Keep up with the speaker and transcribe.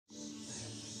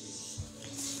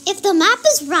If the map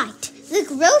is right, the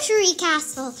grocery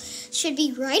castle should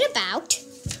be right about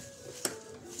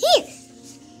here.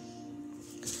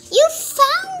 You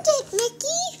found it,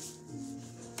 Mickey.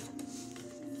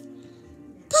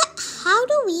 But how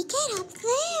do we get up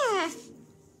there?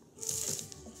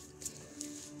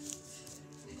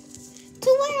 To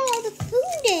where all the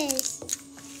food is.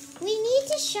 We need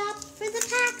to shop for the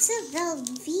packs of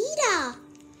Velveeta.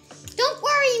 Don't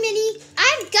worry, Minnie.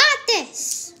 I've got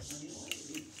this.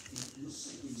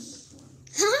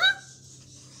 Huh?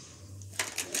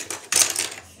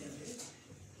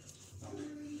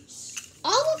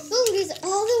 All the food is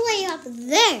all the way up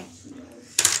there.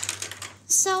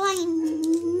 So I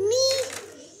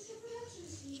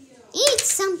need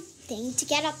something to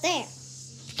get up there.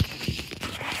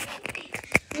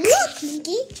 Look,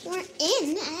 Mickey, we're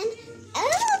in an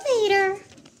elevator.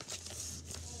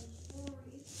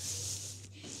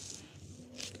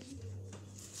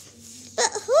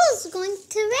 But who's going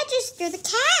to register the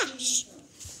cash?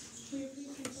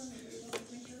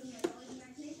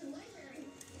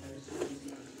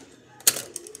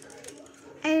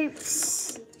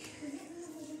 Oops.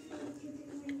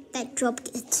 That drop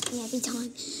gets me every time.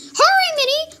 Hurry,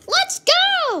 Minnie! Let's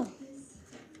go!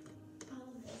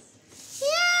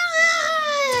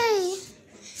 Yay!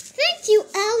 Thank you,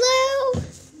 Ello.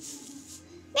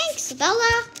 Thanks,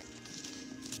 Bella.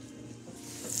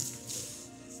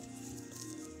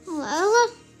 Hello, Ella.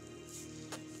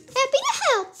 Happy to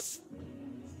help.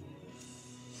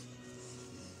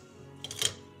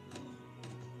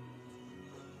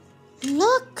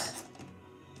 Look.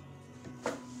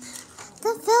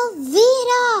 The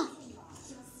Velveeta.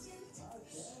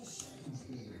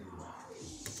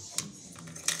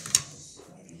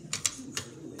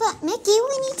 But Mickey,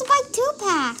 we need to buy 2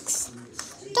 packs.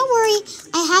 Don't worry,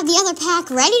 I have the other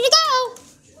pack ready to go.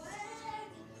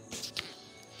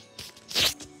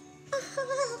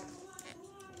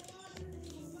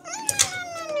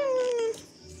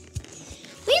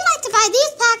 We like to buy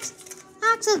these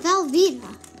packs of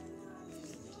Velveeta.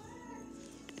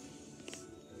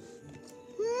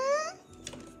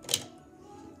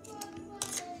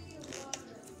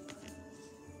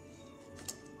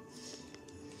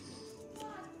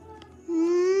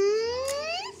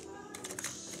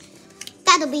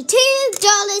 That'll be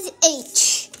 $2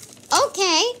 each.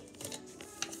 Okay.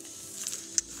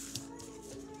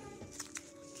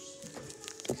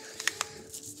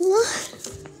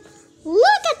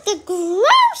 Look at the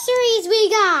groceries we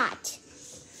got.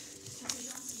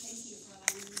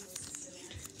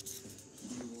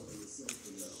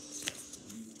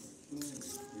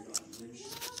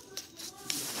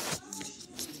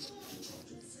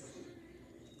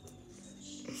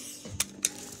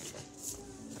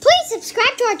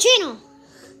 Subscribe to our channel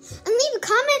and leave a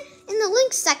comment in the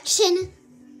link section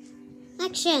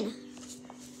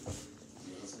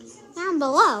down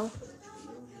below.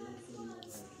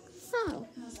 Oh.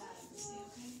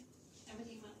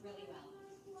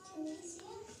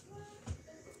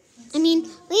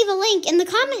 Leave a link in the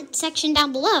comment section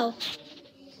down below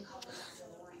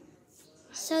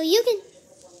so you can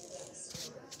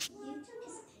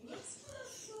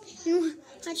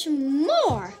watch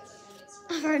more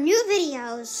of our new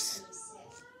videos.